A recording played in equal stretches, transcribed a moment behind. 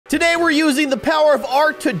Today we're using the power of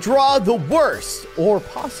art to draw the worst, or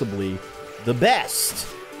possibly the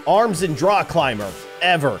best, arms and draw climber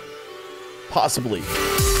ever. Possibly.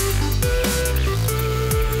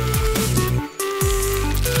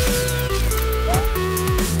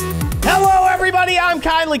 Hello everybody, I'm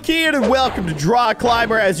Keyin and welcome to Draw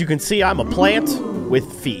Climber. As you can see, I'm a plant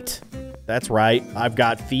with feet. That's right, I've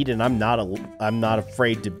got feet and I'm not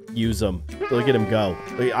afraid to use them. Look at him go.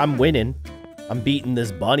 I'm winning. I'm beating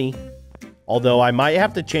this bunny. Although I might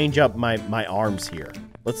have to change up my arms here.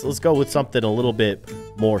 Let's go with something a little bit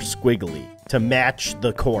more squiggly to match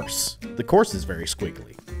the course. The course is very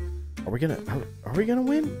squiggly. Are we gonna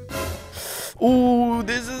win? Ooh,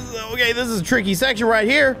 this is a tricky section right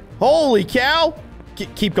here. Holy cow.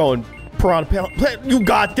 Keep going, Piranha. You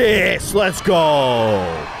got this. Let's go.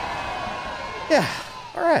 Yeah,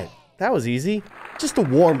 all right. That was easy. Just a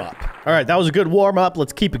warm up. All right, that was a good warm up.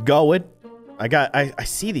 Let's keep it going. I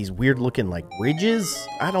see these weird looking like ridges.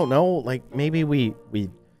 I don't know, like maybe we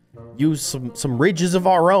use some ridges of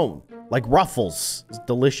our own, like ruffles. It's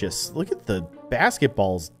delicious. Look at the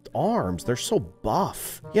basketball's arms. They're so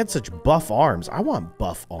buff. He had such buff arms. I want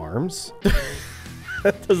buff arms.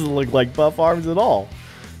 That doesn't look like buff arms at all.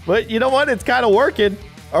 But you know what? It's kind of working.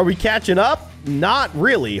 Are we catching up? Not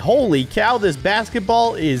really. Holy cow, this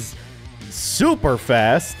basketball is super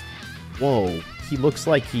fast. Whoa, he looks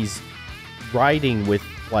like he's riding with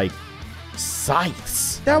like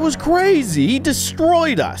scythes. That was crazy. He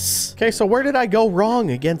destroyed us. Okay, so where did I go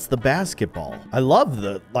wrong against the basketball? I love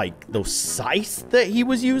those scythes that he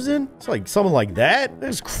was using. It's like something like that.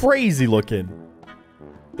 That's crazy looking.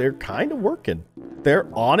 They're kind of working. They're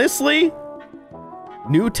honestly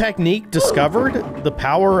new technique discovered. The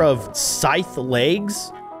power of scythe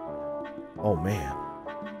legs. Oh man.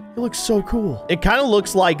 It looks so cool. It kind of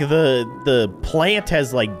looks like the plant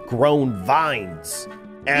has like grown vines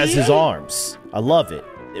as his arms. I love it.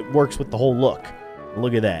 It works with the whole look.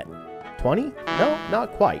 Look at that. 20? No,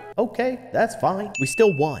 not quite. Okay, that's fine. We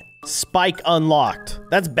still won. Spike unlocked.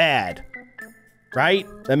 That's bad. Right?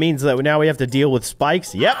 That means that now we have to deal with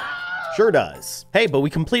spikes? Yep, sure does. Hey, but we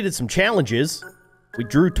completed some challenges. We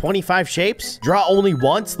drew 25 shapes. Draw only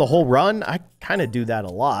once the whole run. I kind of do that a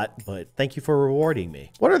lot, but thank you for rewarding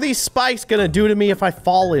me. What are these spikes gonna do to me if I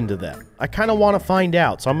fall into them? I kind of want to find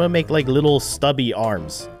out, so I'm gonna make like little stubby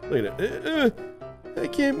arms. Look at it. I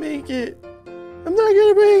can't make it. I'm not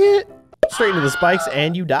gonna make it. Straight into the spikes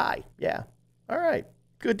and you die. Yeah. All right.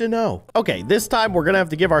 Good to know. Okay, this time we're gonna have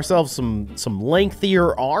to give ourselves some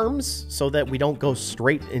lengthier arms so that we don't go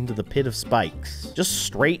straight into the pit of spikes. Just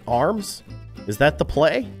straight arms? Is that the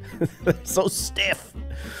play? So stiff.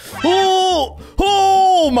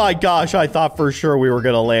 Oh my gosh, I thought for sure we were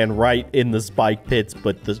gonna land right in the spike pits,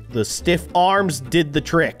 but the stiff arms did the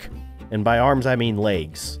trick. And by arms, I mean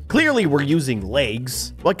legs. Clearly we're using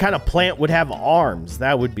legs. What kind of plant would have arms?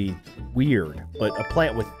 That would be weird, but a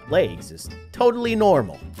plant with legs is totally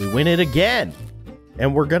normal. We win it again.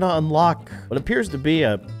 And we're gonna unlock what appears to be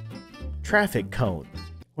a traffic cone.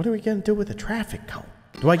 What are we gonna do with a traffic cone?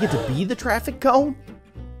 Do I get to be the traffic cone?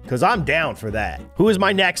 Because I'm down for that. Who is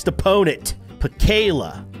my next opponent?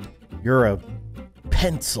 Pakayla. You're a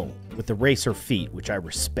pencil with eraser feet, which I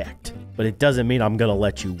respect. But it doesn't mean I'm going to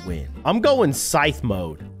let you win. I'm going scythe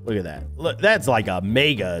mode. Look at that. Look, that's like a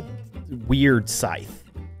mega weird scythe.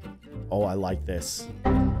 Oh, I like this.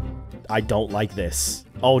 I don't like this.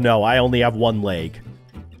 Oh no, I only have one leg.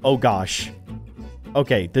 Oh gosh.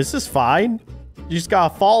 Okay, this is fine. You just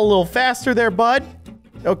gotta fall a little faster there, bud.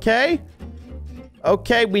 Okay.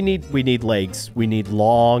 Okay, we need legs. We need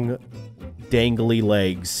long, dangly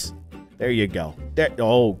legs. There you go. There.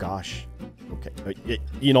 Oh gosh. Okay.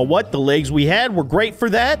 You know what? The legs we had were great for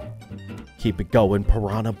that. Keep it going,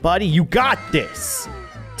 Piranha buddy. You got this.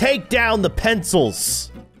 Take down the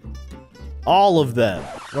pencils. All of them.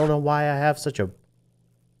 I don't know why I have such a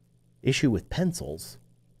issue with pencils.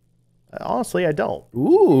 Honestly, I don't.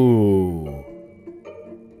 Ooh.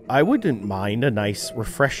 I wouldn't mind a nice,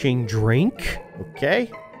 refreshing drink.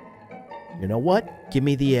 Okay. You know what? Give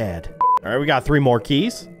me the ad. All right, we got 3 more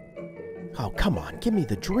keys. Oh, come on. Give me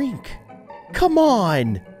the drink. Come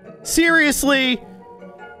on. Seriously?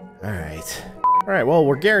 All right. All right, well,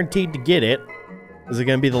 we're guaranteed to get it. Is it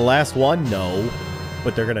going to be the last one? No.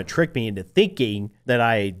 But they're going to trick me into thinking that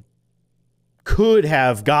I could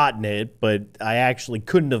have gotten it, but I actually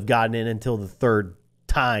couldn't have gotten it until the 3rd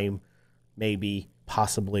time, maybe.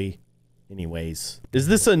 Possibly. Anyways. Is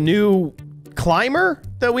this a new climber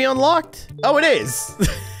that we unlocked? Oh, it is.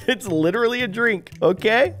 It's literally a drink.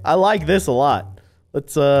 Okay. I like this a lot.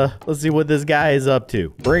 Let's see what this guy is up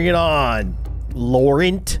to. Bring it on,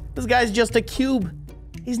 Laurent. This guy's just a cube.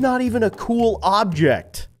 He's not even a cool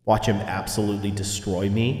object. Watch him absolutely destroy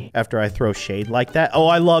me after I throw shade like that. Oh,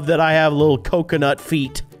 I love that I have little coconut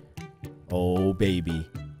feet. Oh, baby.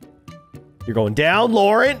 You're going down,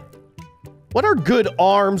 Lauren. What are good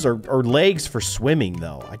arms or legs for swimming,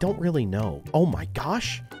 though? I don't really know. Oh, my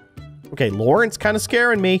gosh. Okay, Lauren's kind of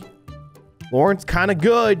scaring me. Lauren's kind of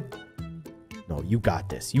good. No, you got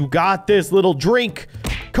this. You got this, little drink.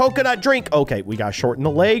 Coconut drink. Okay, we got to shorten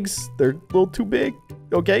the legs. They're a little too big.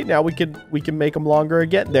 Okay, now we can make them longer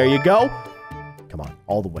again. There you go. Come on,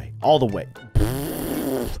 all the way. All the way.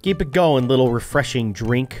 Keep it going, little refreshing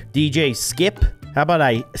drink. DJ Skip. How about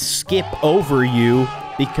I skip over you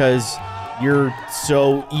because you're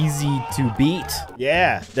so easy to beat?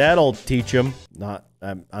 Yeah, that'll teach him.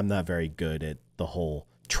 I'm not very good at the whole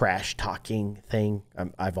trash talking thing.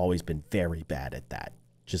 I've always been very bad at that.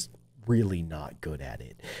 Just really not good at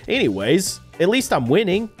it. Anyways, at least I'm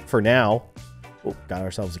winning for now. Oh, got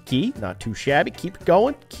ourselves a key. Not too shabby. Keep it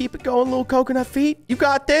going. Keep it going, little coconut feet. You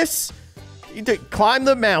got this. You climb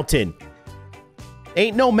the mountain.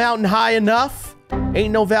 Ain't no mountain high enough.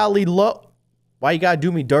 Ain't no valley low. Why you gotta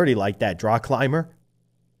do me dirty like that, draw climber?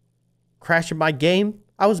 Crashing my game?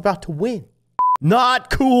 I was about to win. Not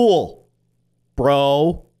cool,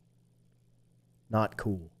 bro. Not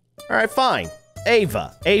cool. All right, fine.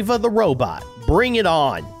 Ava the robot. Bring it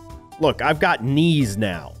on. Look, I've got knees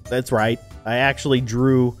now. That's right. I actually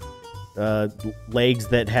drew legs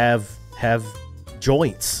that have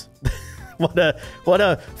joints. What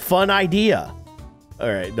a fun idea.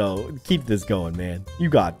 All right, no, keep this going, man. You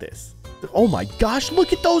got this. Oh my gosh,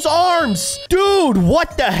 look at those arms. Dude,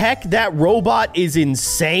 what the heck? That robot is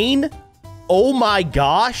insane. Oh my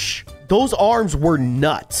gosh. Those arms were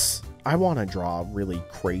nuts. I want to draw really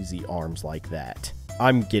crazy arms like that.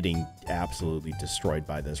 I'm getting absolutely destroyed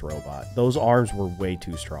by this robot. Those arms were way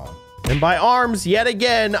too strong. And by arms, yet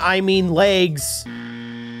again, I mean legs.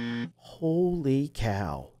 Holy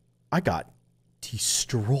cow. I got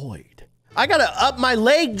destroyed. I gotta up my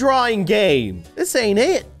leg drawing game. This ain't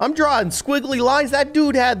it. I'm drawing squiggly lines. That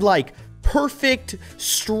dude had like perfect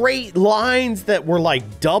straight lines that were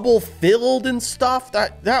like double filled and stuff.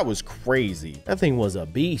 That was crazy. That thing was a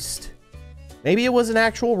beast. Maybe it was an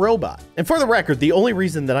actual robot. And for the record, the only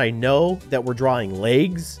reason that I know that we're drawing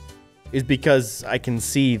legs is because I can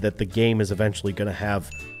see that the game is eventually gonna have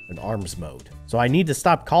an arms mode. So I need to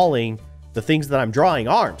stop calling the things that I'm drawing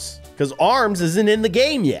arms, because arms isn't in the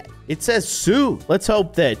game yet. It says soon. Let's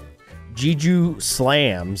hope that Jiju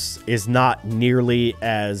Slams is not nearly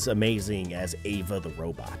as amazing as Ava the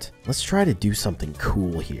robot. Let's try to do something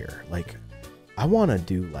cool here. Like, I want to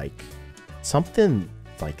do like something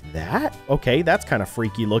like that. Okay, that's kind of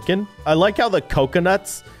freaky looking. I like how the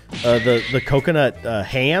coconuts, the coconut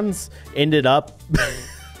hands ended up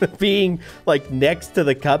being like next to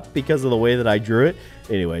the cup because of the way that I drew it.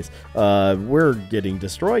 Anyways, we're getting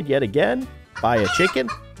destroyed yet again by a chicken.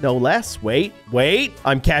 No less. Wait.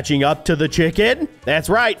 I'm catching up to the chicken. That's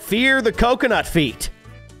right. Fear the coconut feet.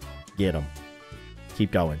 Get him.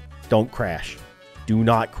 Keep going. Don't crash. Do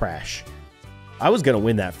not crash. I was going to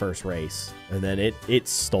win that first race, and then it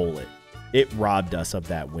stole it. It robbed us of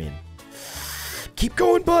that win. Keep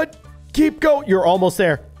going, bud. Keep going. You're almost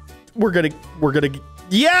there. We're gonna.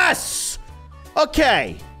 Yes!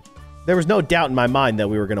 Okay. There was no doubt in my mind that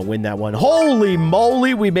we were going to win that one. Holy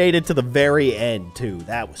moly, we made it to the very end, too.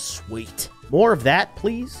 That was sweet. More of that,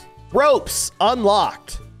 please. Ropes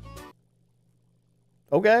unlocked.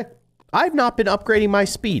 Okay. I've not been upgrading my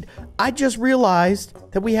speed. I just realized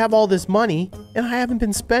that we have all this money, and I haven't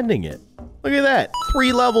been spending it. Look at that.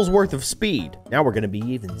 3 levels worth of speed. Now we're going to be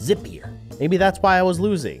even zippier. Maybe that's why I was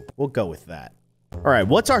losing. We'll go with that. All right,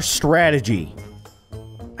 what's our strategy?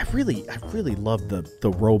 I really love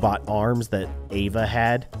the robot arms that Ava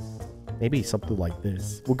had. Maybe something like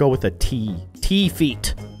this. We'll go with a T. T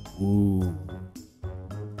feet. Ooh.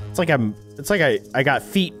 It's like I got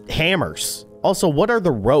feet hammers. Also, what are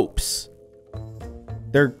the ropes?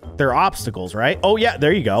 They're obstacles, right? Oh yeah,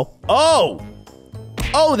 there you go. Oh!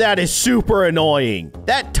 Oh, that is super annoying.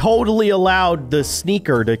 That totally allowed the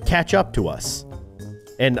sneaker to catch up to us.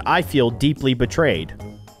 And I feel deeply betrayed.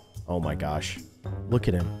 Oh my gosh. Look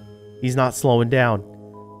at him. He's not slowing down.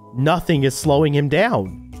 Nothing is slowing him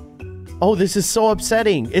down. Oh, this is so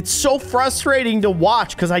upsetting. It's so frustrating to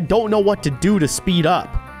watch because I don't know what to do to speed up.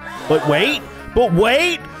 But wait.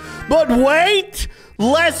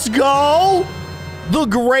 Let's go. The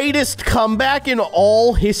greatest comeback in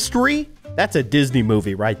all history. That's a Disney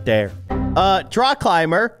movie right there. Draw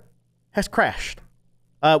Climber has crashed.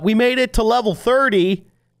 We made it to level 30.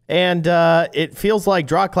 And it feels like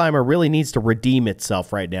Draw Climber really needs to redeem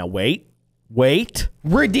itself right now. Wait. Wait.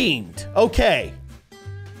 Redeemed. Okay.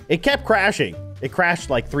 It kept crashing. It crashed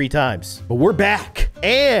like 3 times. But we're back.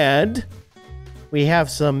 And we have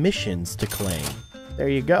some missions to claim. There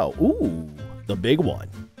you go. Ooh, the big one.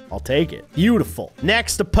 I'll take it. Beautiful.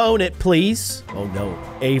 Next opponent, please. Oh no,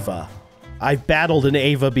 Ava. I've battled an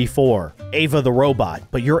Ava before. Ava the robot,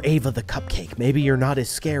 but you're Ava the cupcake. Maybe you're not as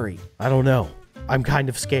scary. I don't know. I'm kind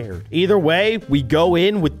of scared. Either way, we go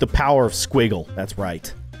in with the power of Squiggle. That's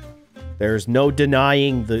right. There's no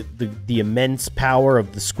denying the immense power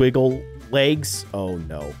of the Squiggle legs. Oh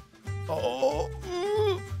no. Oh,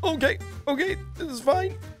 okay. Okay, this is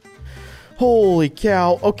fine. Holy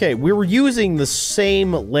cow. Okay, we were using the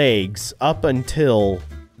same legs up until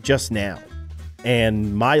just now.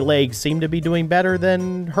 And my legs seem to be doing better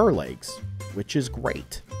than her legs, which is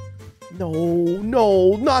great. No,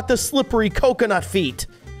 no, not the slippery coconut feet.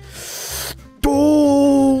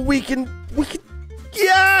 Oh, we can,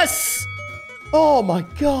 yes! Oh my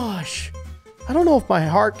gosh. I don't know if my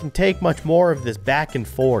heart can take much more of this back and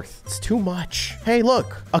forth. It's too much. Hey,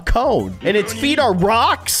 look, a cone. And its feet are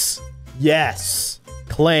rocks? Yes.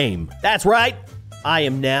 Claim. That's right. I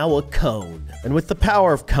am now a cone. And with the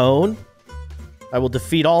power of cone, I will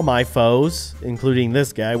defeat all my foes, including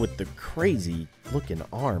this guy with the crazy looking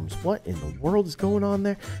arms. What in the world is going on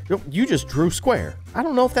there? You just drew square. I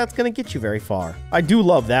don't know if that's going to get you very far. I do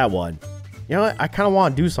love that one. You know what? I kind of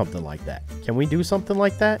want to do something like that. Can we do something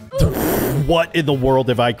like that? What in the world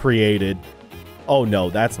have I created? Oh no,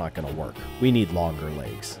 that's not going to work. We need longer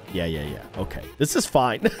legs. Yeah. Okay, this is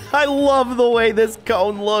fine. I love the way this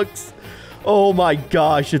cone looks. Oh my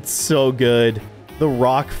gosh, it's so good. The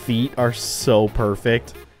rock feet are so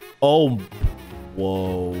perfect. Oh,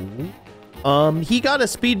 whoa. He got a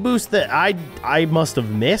speed boost that I must have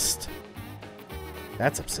missed.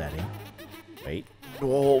 That's upsetting. Wait.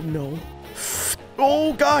 Oh no.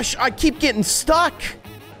 Oh gosh, I keep getting stuck.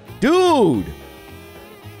 Dude.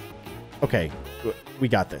 Okay, we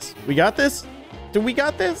got this. We got this? Do we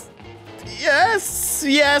got this? Yes,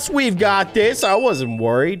 yes, we've got this. I wasn't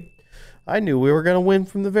worried. I knew we were going to win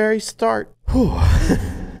from the very start. Whew.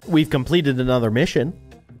 We've completed another mission.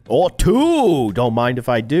 Oh, 2. Don't mind if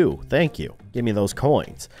I do. Thank you. Give me those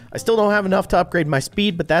coins. I still don't have enough to upgrade my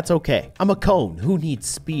speed, but that's okay. I'm a cone. Who needs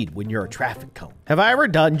speed when you're a traffic cone? Have I ever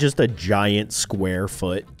done just a giant square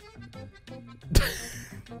foot?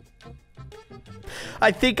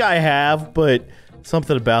 I think I have, but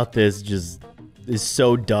something about this just is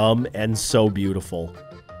so dumb and so beautiful.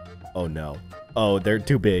 Oh no. Oh, they're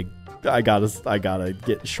too big. I gotta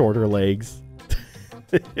get shorter legs.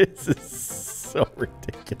 This is so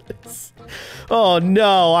ridiculous. Oh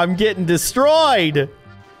no, I'm getting destroyed.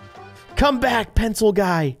 Come back, pencil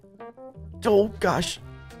guy. Oh gosh.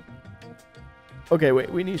 Okay, wait,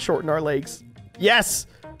 we need to shorten our legs. Yes,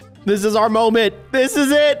 this is our moment. This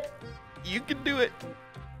is it. You can do it.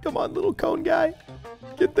 Come on, little cone guy.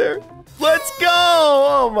 Get there. Let's go.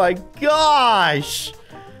 Oh my gosh.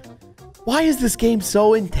 Why is this game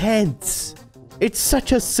so intense? It's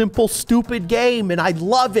such a simple, stupid game, and I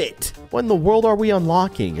love it. What in the world are we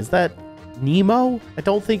unlocking? Is that Nemo? I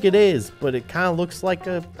don't think it is, but it kind of looks like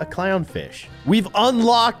a clownfish. We've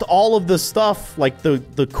unlocked all of the stuff, like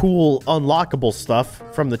the cool unlockable stuff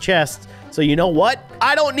from the chest. So you know what?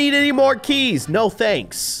 I don't need any more keys. No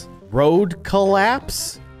thanks. Road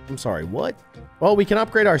collapse? I'm sorry, what? Well, we can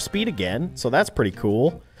upgrade our speed again, so that's pretty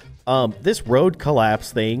cool. This road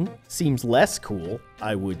collapse thing seems less cool,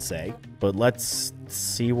 I would say, but let's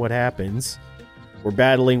see what happens. We're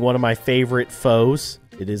battling one of my favorite foes.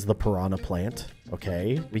 It is the piranha plant.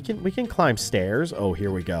 Okay, we can climb stairs. Oh,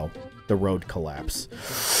 here we go. The road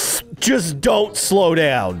collapse. Just don't slow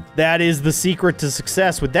down. That is the secret to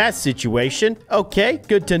success with that situation. Okay,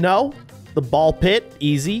 good to know. The ball pit,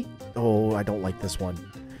 easy. Oh, I don't like this one.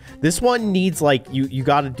 This one needs, like, you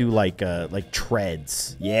got to do, like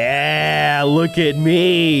treads. Yeah, look at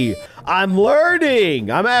me. I'm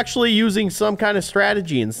learning. I'm actually using some kind of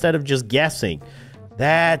strategy instead of just guessing.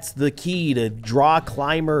 That's the key to draw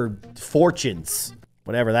climber fortunes,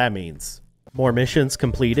 whatever that means. More missions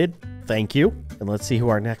completed. Thank you. And let's see who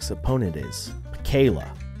our next opponent is. Kayla.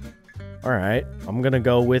 All right, I'm going to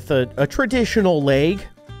go with a traditional leg.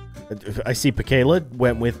 I see Pakela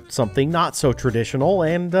went with something not so traditional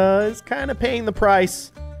and is kind of paying the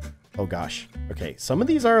price. Oh gosh. Okay, some of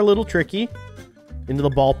these are a little tricky. Into the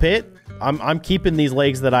ball pit. I'm keeping these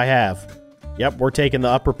legs that I have. Yep, we're taking the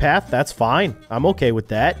upper path. That's fine. I'm okay with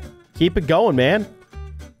that. Keep it going, man.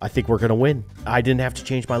 I think we're gonna win. I didn't have to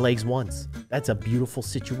change my legs once. That's a beautiful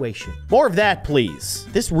situation. More of that, please.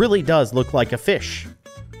 This really does look like a fish.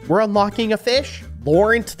 We're unlocking a fish?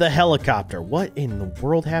 Laurent the helicopter. What in the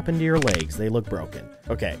world happened to your legs? They look broken.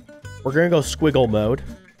 Okay, we're gonna go squiggle mode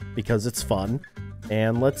because it's fun.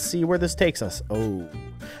 And let's see where this takes us. Oh,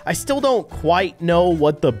 I still don't quite know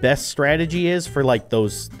what the best strategy is for like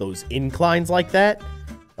those inclines like that.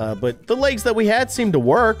 But the legs that we had seem to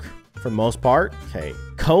work for the most part. Okay,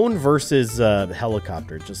 cone versus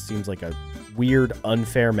helicopter just seems like a weird,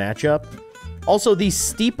 unfair matchup. Also, these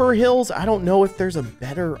steeper hills, I don't know if there's a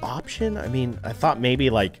better option. I mean, I thought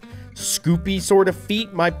maybe like scoopy sort of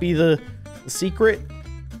feet might be the secret.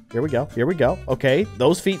 Here we go. Here we go. Okay,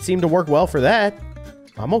 those feet seem to work well for that.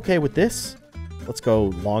 I'm okay with this. Let's go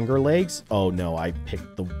longer legs. Oh no, I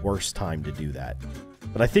picked the worst time to do that.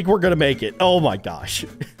 But I think we're gonna make it. Oh my gosh.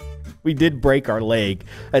 We did break our leg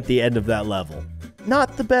at the end of that level.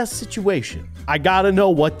 Not the best situation. I gotta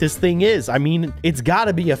know what this thing is. I mean, it's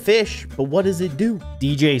gotta be a fish, but what does it do?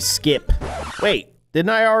 DJ Skip. Wait, didn't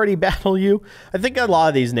I already battle you? I think a lot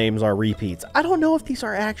of these names are repeats. I don't know if these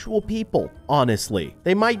are actual people, honestly.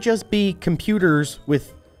 They might just be computers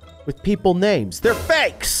with people names. They're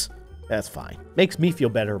fakes. That's fine. Makes me feel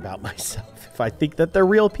better about myself if I think that they're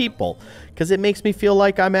real people, because it makes me feel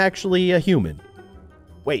like I'm actually a human.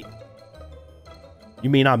 Wait.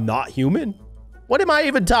 You mean I'm not human? What am I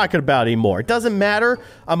even talking about anymore? It doesn't matter.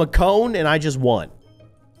 I'm a cone and I just won.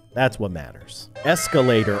 That's what matters.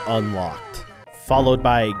 Escalator unlocked, followed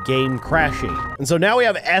by game crashing. And so now we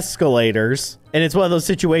have escalators, and it's one of those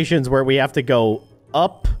situations where we have to go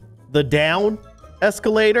up the down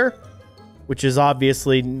escalator, which is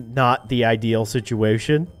obviously not the ideal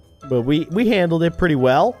situation, but we handled it pretty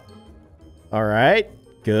well. All right,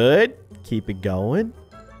 good. Keep it going.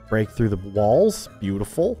 Break through the walls.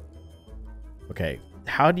 Beautiful. Okay,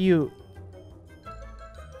 how do you...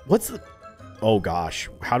 What's the... Oh gosh,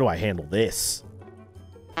 how do I handle this?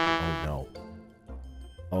 Oh no.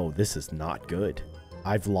 Oh, this is not good.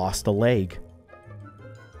 I've lost a leg.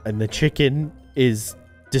 And the chicken is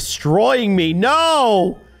destroying me.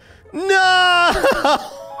 No! No!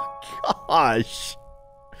 Gosh.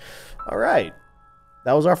 All right.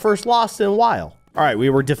 That was our first loss in a while. All right, we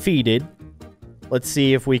were defeated. Let's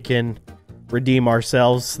see if we can redeem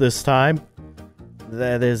ourselves this time.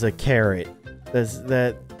 That is a carrot.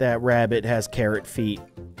 That rabbit has carrot feet.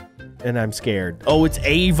 And I'm scared. Oh, it's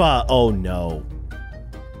Ava. Oh, no.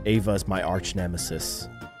 Ava's my arch nemesis.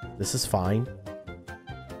 This is fine.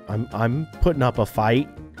 I'm putting up a fight.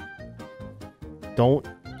 Don't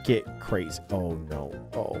get crazy. Oh, no.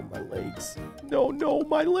 Oh, my legs. No, no,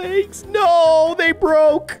 my legs. No, they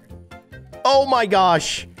broke. Oh, my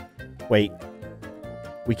gosh. Wait.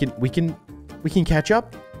 We can catch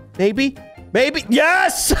up? Maybe? Maybe?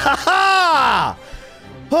 Yes! Ha ha!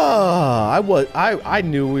 I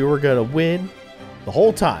knew we were gonna win the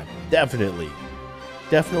whole time. Definitely.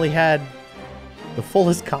 Definitely had the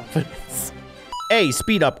fullest confidence. Hey,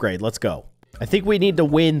 speed upgrade. Let's go. I think we need to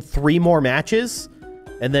win 3 more matches,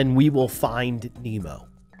 and then we will find Nemo.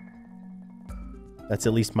 That's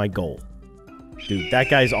at least my goal. Dude, that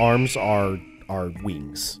guy's arms are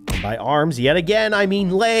wings. And by arms, yet again, I mean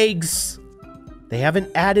legs. They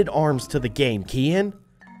haven't added arms to the game, Keyin.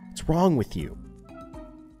 What's wrong with you?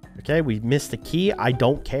 Okay, we missed a key. I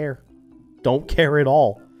don't care. Don't care at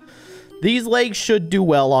all. These legs should do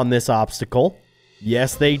well on this obstacle.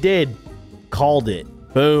 Yes, they did. Called it.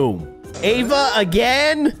 Boom. Ava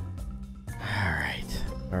again?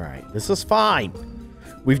 All right. This is fine.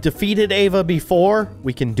 We've defeated Ava before.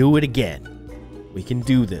 We can do it again. We can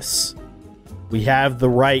do this. We have the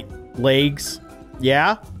right legs.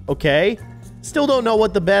 Yeah, okay. Still don't know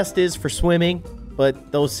what the best is for swimming,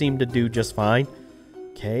 but those seem to do just fine.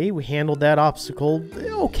 Okay, we handled that obstacle.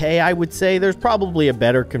 Okay, I would say there's probably a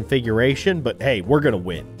better configuration, but hey, we're gonna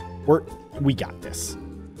win. We got this.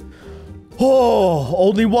 Oh,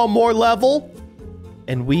 only one more level,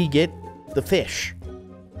 and we get the fish.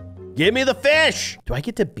 Give me the fish! Do I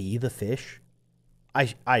get to be the fish?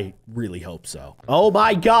 I really hope so. Oh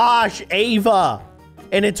my gosh, Ava!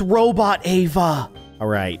 And it's Robot Ava! All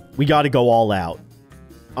right, we gotta go all out.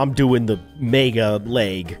 I'm doing the mega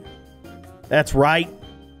leg. That's right.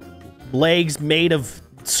 Legs made of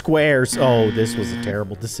squares. Oh, this was a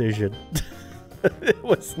terrible decision. It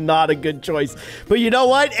was not a good choice. But you know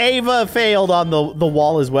what? Ava failed on the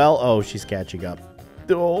wall as well. Oh, she's catching up.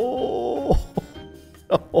 Oh,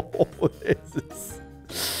 oh,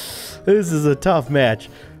 this is a tough match.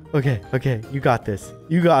 Okay, you got this.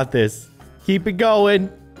 You got this. Keep it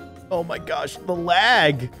going. Oh my gosh, the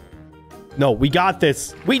lag. No, we got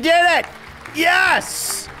this. We did it!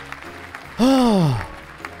 Yes!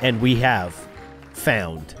 And we have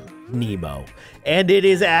found Nemo. And it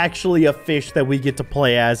is actually a fish that we get to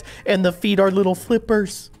play as. And the feet are little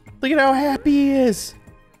flippers. Look at how happy he is.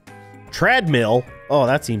 Treadmill? Oh,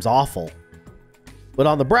 that seems awful. But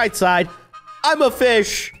on the bright side, I'm a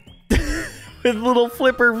fish with little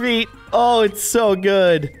flipper feet. Oh, it's so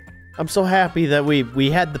good. I'm so happy that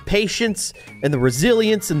we had the patience and the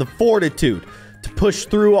resilience and the fortitude to push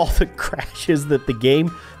through all the crashes that the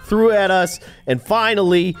game threw at us and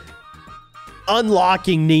finally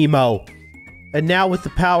unlocking Nemo. And now with the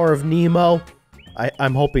power of Nemo,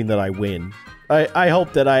 I'm hoping that I win. I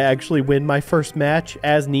hope that I actually win my first match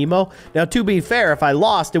as Nemo. Now, to be fair, if I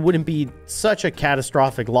lost, it wouldn't be such a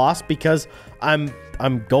catastrophic loss because I'm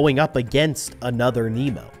going up against another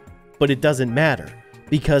Nemo. But it doesn't matter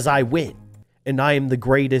because I win. And I am the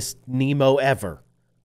greatest Nemo ever.